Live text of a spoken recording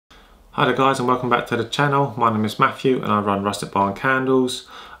Hi there guys, and welcome back to the channel. My name is Matthew and I run Rustic Barn Candles.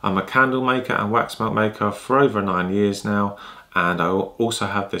 I'm a candle maker and wax melt maker for over 9 years now, and I also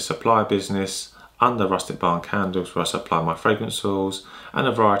have this supply business under Rustic Barn Candles where I supply my fragrance oils and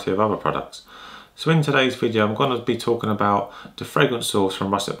a variety of other products. So in today's video I'm going to be talking about the fragrance oils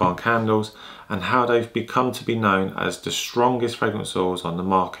from Rustic Barn Candles and how they've become to be known as the strongest fragrance oils on the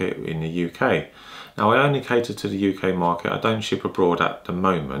market in the UK. Now, I only cater to the UK market. I don't ship abroad at the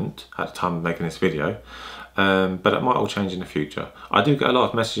moment, at the time of making this video, but it might all change in the future. I do get a lot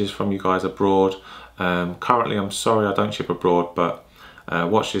of messages from you guys abroad. Currently, I'm sorry I don't ship abroad, but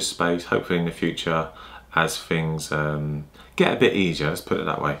watch this space, hopefully in the future, as things get a bit easier, let's put it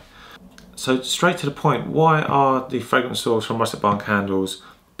that way. So straight to the point, why are the fragrance oils from Rustic Barn Candles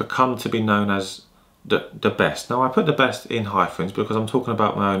become to be known as the best? Now I put the best in hyphens because I'm talking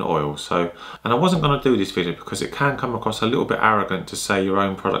about my own oil. And I wasn't going to do this video because it can come across a little bit arrogant to say your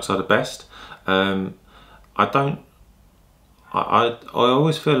own products are the best. I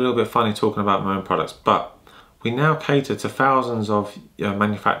always feel a little bit funny talking about my own products, but we now cater to thousands of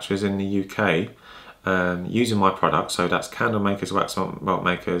manufacturers in the UK using my products. So that's candle makers, wax melt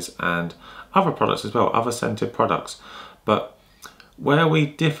makers, and other products as well, other scented products. But where we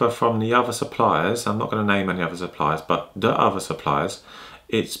differ from the other suppliers, I'm not going to name any other suppliers, but the other suppliers,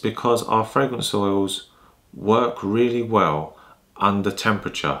 it's because our fragrance oils work really well under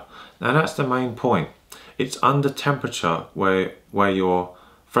temperature. Now that's the main point. It's under temperature where your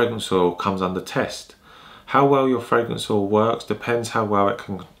fragrance oil comes under test. How well your fragrance oil works depends how well it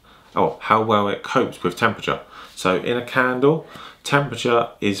copes with temperature. So in a candle, temperature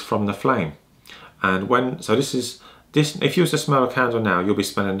is from the flame, and if you was to smell a candle now, you'll be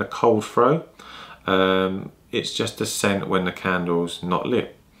smelling the cold throw. It's just a scent when the candle's not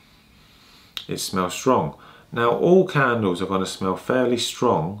lit. It smells strong. Now all candles are going to smell fairly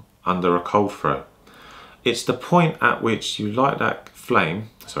strong under a cold throw. It's the point at which you light that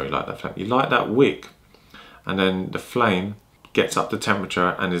wick, and then the flame gets up to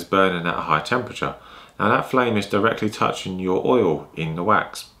temperature and is burning at a high temperature. Now that flame is directly touching your oil in the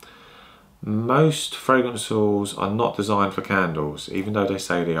wax. Most fragrance oils are not designed for candles, even though they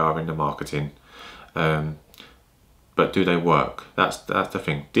say they are in the marketing. But do they work? That's the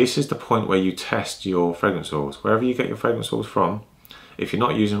thing. This is the point where you test your fragrance oils. Wherever you get your fragrance oils from, if you're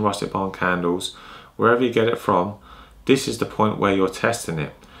not using Rustic Barn Candles, wherever you get it from, this is the point where you're testing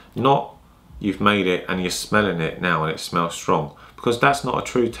it. Not you've made it and you're smelling it now and it smells strong, because that's not a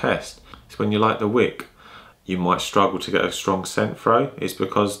true test. It's when you light the wick, you might struggle to get a strong scent throw. It's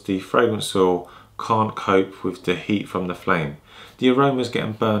because the fragrance oil can't cope with the heat from the flame. The aroma is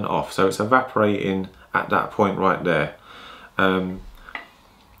getting burnt off, so it's evaporating at that point right there. A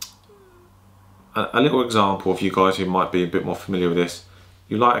little example of you guys who might be a bit more familiar with this: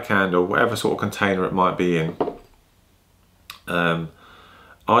 you light a candle, whatever sort of container it might be in.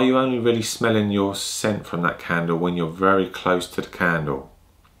 Are you only really smelling your scent from that candle when you're very close to the candle?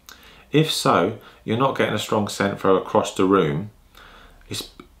 If so, you're not getting a strong scent throw across the room. It's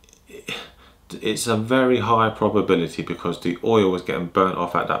a very high probability because the oil is getting burnt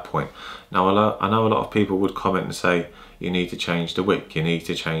off at that point. Now I know a lot of people would comment and say you need to change the wick, you need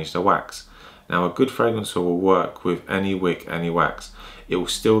to change the wax. Now a good fragrance oil will work with any wick, any wax. It will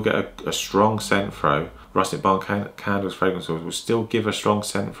still get a strong scent throw. Rustic Barn Candles fragrance oils will still give a strong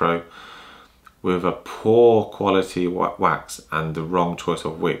scent throw with a poor quality wax and the wrong choice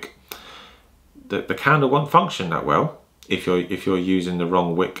of wick. The candle won't function that well if you're using the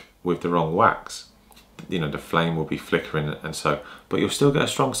wrong wick with the wrong wax. You know, the flame will be flickering but you'll still get a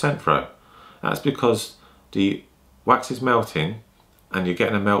strong scent throw. That's because the wax is melting and you're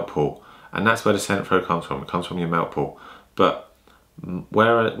getting a melt pool, and that's where the scent throw comes from. It comes from your melt pool. But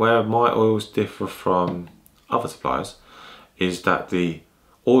where my oils differ from other suppliers is that the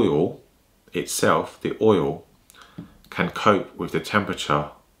oil itself, the oil can cope with the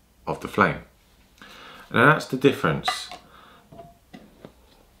temperature of the flame. And that's the difference.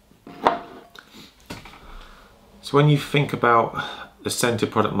 So when you think about the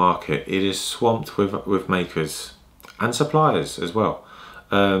scented product market, it is swamped with makers and suppliers as well.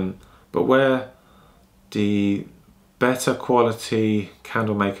 But where the better quality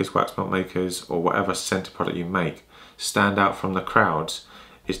candle makers, wax melt makers, or whatever scented product you make stand out from the crowds,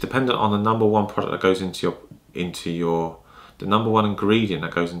 it's dependent on the number one product that goes the number one ingredient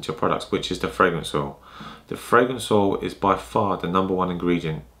that goes into your products, which is the fragrance oil. The fragrance oil is by far the number one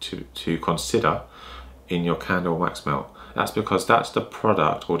ingredient to consider in your candle wax melt. That's because that's the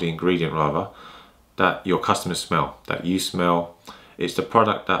product, or the ingredient rather, that your customers smell, that you smell. It's the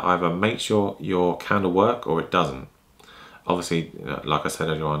product that either makes your candle work or it doesn't. Obviously, like I said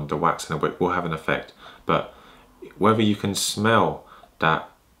earlier on, the wax and the wick will have an effect, but whether you can smell that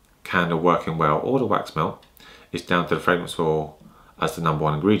candle working well or the wax melt is down to the fragrance oil as the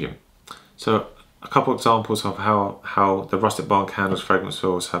 #1 ingredient. So a couple of examples of how the Rustic Barn Candles fragrance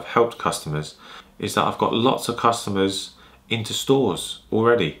oils have helped customers is that I've got lots of customers into stores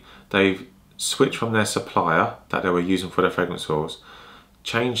already. They've switched from their supplier that they were using for their fragrance oils,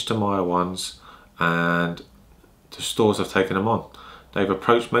 changed to my ones, and the stores have taken them on. They've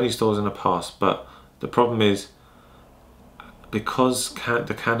approached many stores in the past, but the problem is, because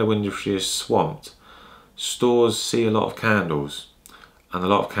the candle industry is swamped, stores see a lot of candles and a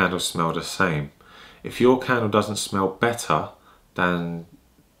lot of candles smell the same. If your candle doesn't smell better than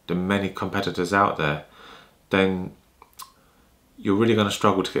the many competitors out there, then you're really going to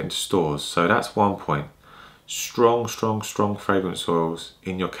struggle to get into stores. So that's one point. Strong fragrance oils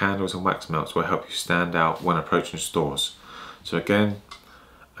in your candles and wax melts will help you stand out when approaching stores. So again,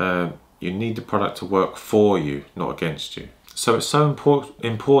 you need the product to work for you, not against you. So it's so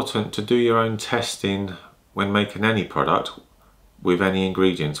important to do your own testing when making any product with any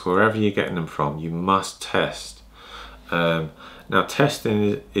ingredients. Wherever you're getting them from, you must test. Now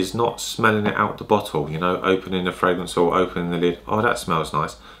testing is not smelling it out the bottle, you know, opening the fragrance oil, opening the lid, oh that smells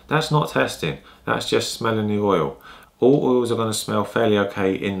nice. That's not testing, that's just smelling the oil. All oils are going to smell fairly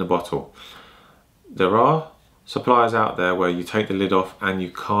okay in the bottle. There are suppliers out there where you take the lid off and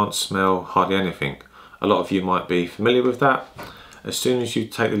you can't smell hardly anything. A lot of you might be familiar with that. As soon as you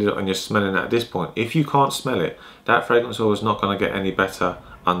take the lid off and you're smelling it at this point, if you can't smell it, that fragrance oil is not going to get any better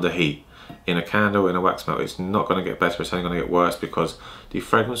under heat. In a candle, in a wax melt, it's not going to get better, it's only going to get worse, because the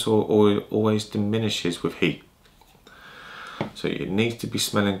fragrance oil always diminishes with heat. So it needs to be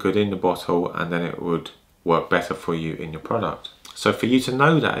smelling good in the bottle, and then it would work better for you in your product. So for you to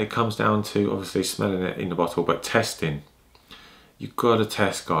know that, it comes down to obviously smelling it in the bottle, but testing. You've got to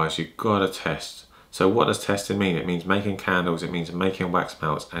test, guys, you've got to test. So what does testing mean? It means making candles, it means making wax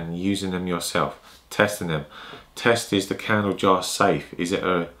melts and using them yourself, testing them. Test, is the candle jar safe? Is it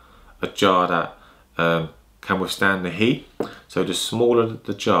a jar that can withstand the heat? So the smaller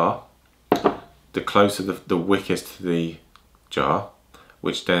the jar, the closer the wick is to the jar,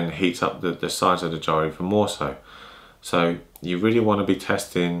 which then heats up the sides of the jar even more so. So you really want to be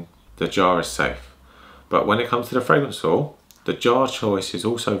testing the jar is safe. But when it comes to the fragrance oil, the jar choice is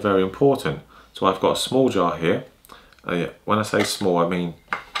also very important. So I've got a small jar here. When I say small, I mean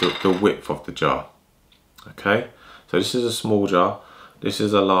the width of the jar. Okay, so this is a small jar, this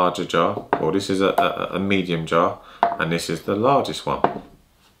is a larger jar, or this is a medium jar, and this is the largest one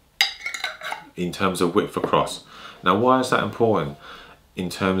in terms of width across. Now why is that important in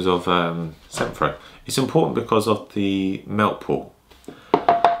terms of scent throw? It's important because of the melt pool.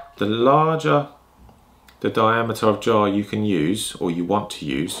 The larger the diameter of jar you can use, or you want to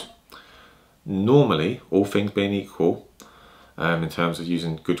use, normally, all things being equal, in terms of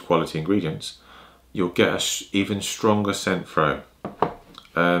using good quality ingredients, you'll get an even stronger scent throw.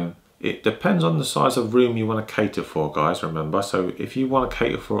 It depends on the size of room you want to cater for, guys, remember. So if you want to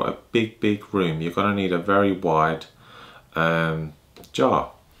cater for a big room, you're going to need a very wide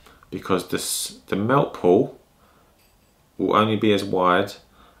jar, because the melt pool will only be as wide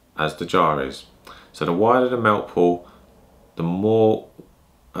as the jar is. So the wider the melt pool, the more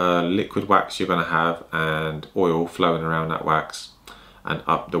liquid wax you're going to have and oil flowing around that wax and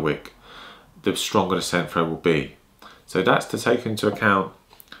up the wick, the stronger the scent throw will be. So that's to take into account.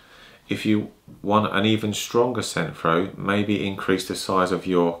 If you want an even stronger scent throw, maybe increase the size of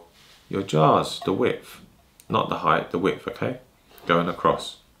your jars, the width, not the height, the width, okay, going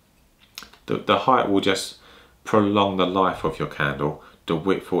across. The height will just prolong the life of your candle, the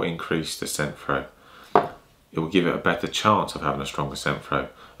width will increase the scent throw. It will give it a better chance of having a stronger scent throw,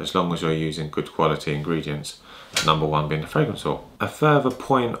 as long as you're using good quality ingredients, #1 being the fragrance oil. A further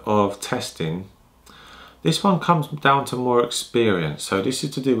point of testing, this one comes down to more experience. So this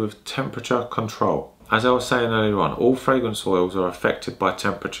is to do with temperature control. As I was saying earlier on, all fragrance oils are affected by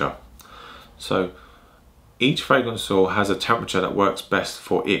temperature. So each fragrance oil has a temperature that works best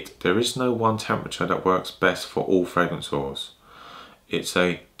for it. There is no one temperature that works best for all fragrance oils. It's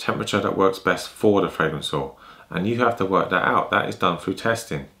a temperature that works best for the fragrance oil, and you have to work that out. That is done through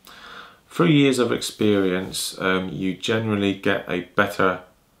testing. Through years of experience, you generally get a better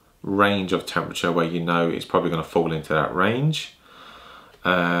range of temperature where you know it's probably going to fall into that range,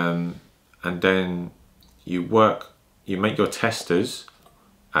 and then you make your testers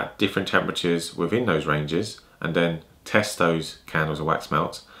at different temperatures within those ranges, and then test those candles or wax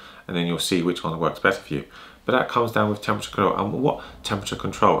melts, and then you'll see which one works better for you. But that comes down with temperature control.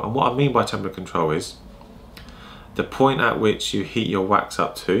 And what I mean by temperature control is, The point at which you heat your wax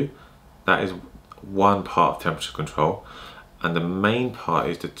up to, that is one part of temperature control, and the main part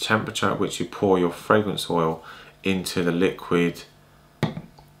is the temperature at which you pour your fragrance oil into the liquid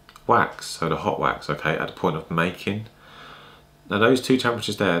wax, so the hot wax, okay, at the point of making. Now those two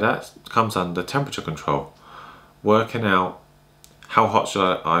temperatures there, that comes under temperature control, working out how hot should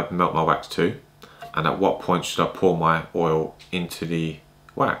I melt my wax to, and at what point should I pour my oil into the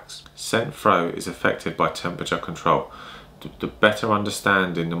wax. Scent throw is affected by temperature control. The better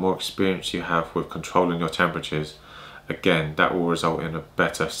understanding, the more experience you have with controlling your temperatures, again, that will result in a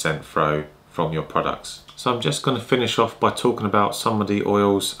better scent throw from your products. So I'm just going to finish off by talking about some of the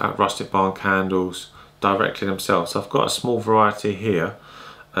oils at Rustic Barn Candles directly themselves. So I've got a small variety here,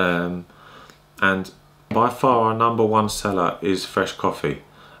 and by far our number one seller is Fresh Coffee.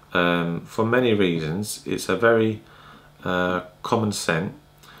 For many reasons. It's a very common scent,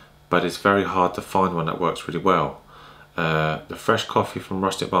 but it's very hard to find one that works really well. The Fresh Coffee from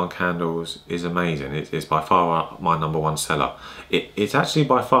Rustic Barn Candles is amazing. It is by far my number one seller. It's actually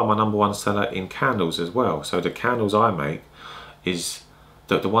by far my number one seller in candles as well. So the candles I make, is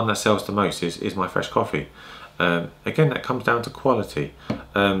the one that sells the most is my Fresh Coffee. Again, that comes down to quality.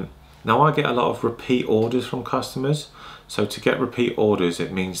 Now I get a lot of repeat orders from customers. So to get repeat orders,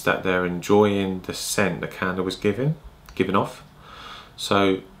 it means that they're enjoying the scent the candle was giving off.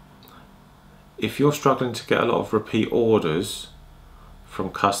 So if you're struggling to get a lot of repeat orders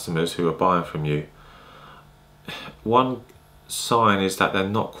from customers who are buying from you, one sign is that they're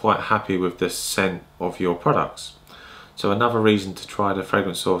not quite happy with the scent of your products. So another reason to try the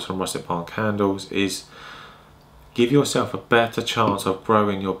fragrance oils from Rustic Barn Candles is give yourself a better chance of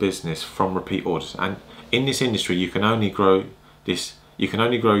growing your business from repeat orders. And in this industry, you can only grow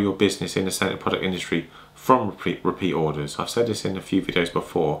your business in the scented product industry from repeat orders. I've said this in a few videos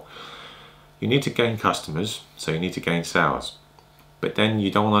before. You need to gain customers, so you need to gain sales. But then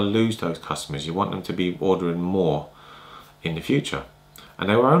you don't want to lose those customers. You want them to be ordering more in the future. And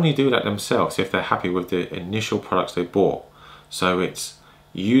they will only do that themselves if they're happy with the initial products they bought. So it's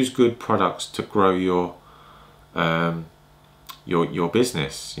use good products to grow your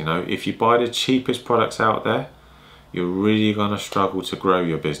business. You know, if you buy the cheapest products out there, you're really going to struggle to grow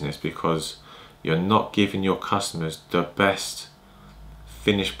your business because you're not giving your customers the best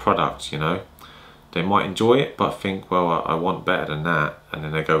finished product. You know, they might enjoy it but think, well, I want better than that, and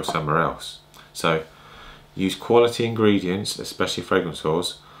then they go somewhere else. So use quality ingredients, especially fragrance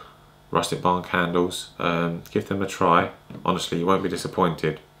oils, Rustic Barn Candles. Give them a try. Honestly, you won't be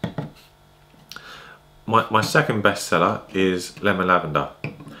disappointed. My second bestseller is Lemon Lavender.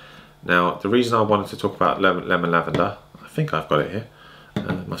 Now, the reason I wanted to talk about lemon lavender, I think I've got it here.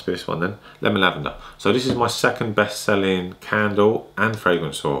 Must be this one then. Lemon Lavender. So this is my second best-selling candle and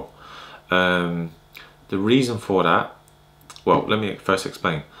fragrance oil. The reason for that, well, let me first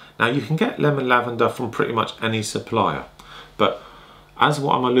explain. Now, you can get lemon lavender from pretty much any supplier, but as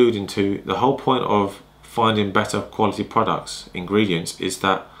what I'm alluding to, the whole point of finding better quality products, ingredients, is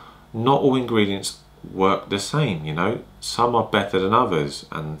that not all ingredients work the same. You know, some are better than others.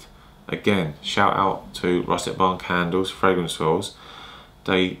 And again, shout out to Rustic Barn Candles fragrance oils.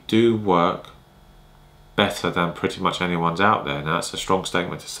 They do work better than pretty much anyone's out there. Now, that's a strong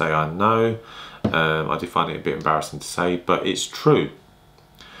statement to say, I know. I do find it a bit embarrassing to say, but it's true.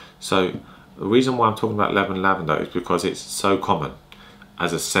 So the reason why I'm talking about lemon lavender is because it's so common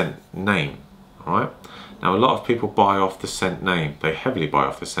as a scent name. All right. Now, a lot of people buy off the scent name. They heavily buy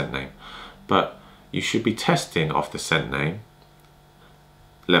off the scent name, but you should be testing off the scent name,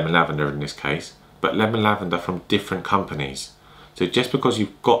 lemon lavender in this case, but lemon lavender from different companies. So just because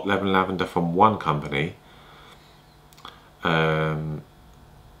you've got lemon lavender from one company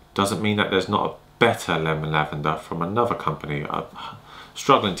doesn't mean that there's not a better lemon lavender from another company. I'm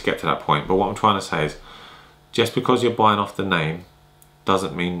struggling to get to that point, but what I'm trying to say is just because you're buying off the name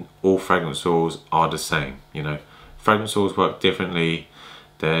doesn't mean all fragrance oils are the same. You know, fragrance oils work differently.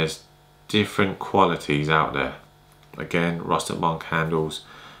 There's different qualities out there. Again, Rustic Barn Candles,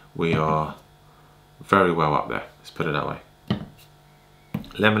 we are very well up there, let's put it that way.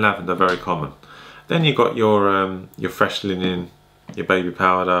 Lemon lavender, very common. Then you've got your fresh linen, your baby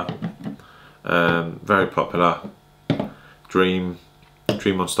powder, very popular. Dream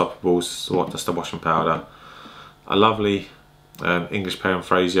Unstoppables, just a washing powder. A lovely English Pear and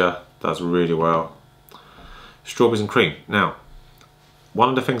Fraser, does really well. Strawberries and cream. Now, one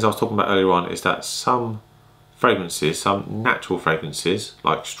of the things I was talking about earlier on is that some fragrances, some natural fragrances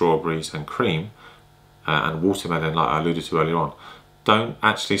like strawberries and cream and watermelon, like I alluded to earlier on, don't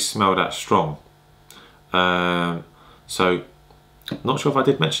actually smell that strong. So not sure if I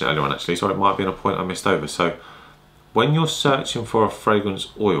did mention it earlier on actually, so it might have been a point I missed over. So when you're searching for a fragrance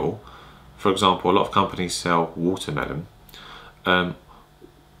oil, for example, a lot of companies sell watermelon. In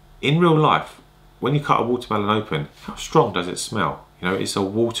real life, when you cut a watermelon open, how strong does it smell? You know, it's a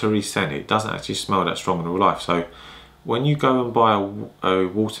watery scent. It doesn't actually smell that strong in real life. So when you go and buy a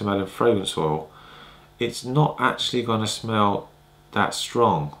watermelon fragrance oil, it's not actually going to smell that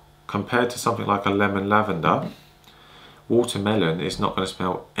strong. Compared to something like a lemon lavender, watermelon is not going to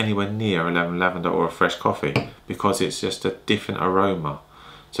smell anywhere near a lemon lavender or a fresh coffee, because it's just a different aroma.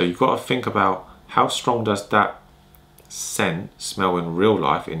 So you've got to think about how strong does that scent smell in real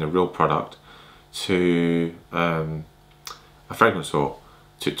life, in the real product, to a fragrance oil,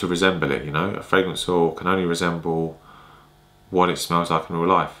 to resemble it. You know, a fragrance oil can only resemble what it smells like in real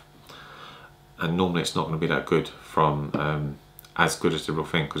life, and normally it's not going to be that good from as good as the real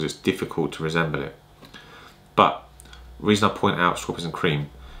thing, because it's difficult to resemble it. But the reason I point out Strawberries and Cream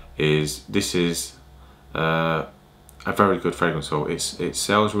is this is a very good fragrance oil. It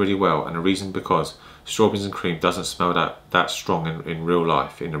sells really well, and the reason because Strawberries and Cream doesn't smell that strong in real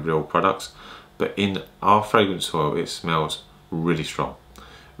life, in the real products, but in our fragrance oil it smells really strong,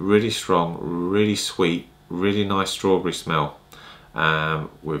 really sweet, really nice strawberry smell,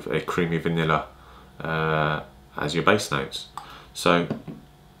 with a creamy vanilla as your base notes. So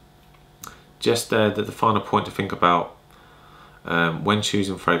just the final point to think about when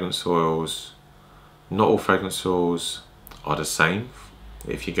choosing fragrance oils. Not all fragrance oils are the same.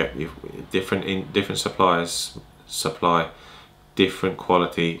 If you get different suppliers supply different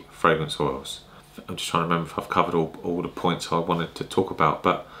quality fragrance oils. I'm just trying to remember if I've covered all the points I wanted to talk about,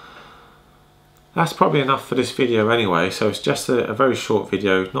 but that's probably enough for this video anyway. So it's just a very short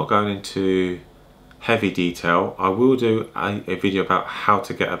video, not going into heavy detail. I will do a video about how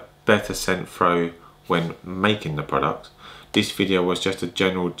to get a better scent throw when making the product. This video was just a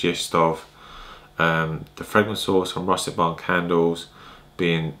general gist of the fragrance oils from Rustic Barn Candles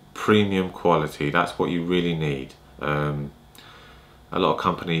being premium quality. That's what you really need. A lot of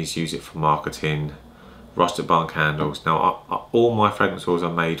companies use it for marketing. Rustic Barn Candles, now all my fragrance oils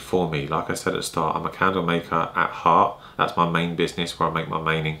are made for me. Like I said at the start, I'm a candle maker at heart. That's my main business, where I make my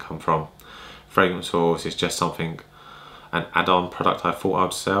main income from. Fragrance oils is just something, an add-on product I thought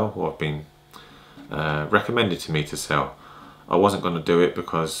I'd sell, or have been recommended to me to sell. I wasn't going to do it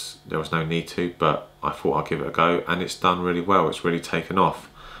because there was no need to, but I thought I'd give it a go, and it's done really well. It's really taken off,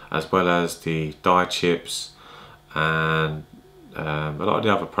 as well as the dye chips and a lot of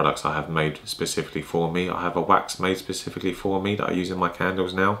the other products I have made specifically for me. I have a wax made specifically for me that I use in my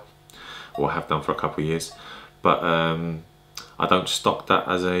candles now, or have done for a couple of years, but I don't stock that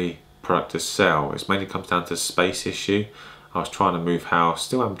as a product to sell. It mainly comes down to space issue. I was trying to move house,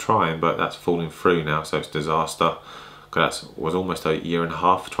 still am trying, but that's falling through now, so it's a disaster. Because that was almost a year and a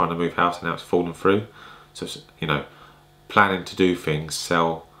half trying to move house, and now it's fallen through. So, you know, planning to do things,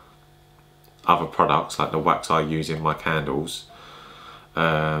 sell other products like the wax I use in my candles,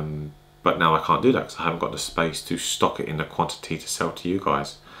 but now I can't do that because I haven't got the space to stock it in the quantity to sell to you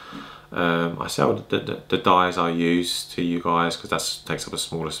guys. I sell the dyes I use to you guys because that takes up a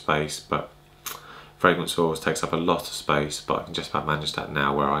smaller space, but fragrance oils takes up a lot of space, but I can just about manage that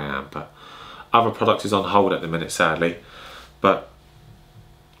now where I am. But other product is on hold at the minute, sadly. But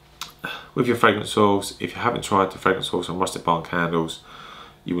with your fragrance oils, if you haven't tried the fragrance oils on Rustic Barn Candles,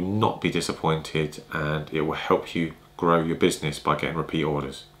 you will not be disappointed, and it will help you grow your business by getting repeat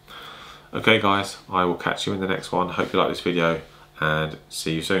orders. Okay guys, I will catch you in the next one. Hope you like this video, and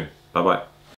see you soon. Bye bye.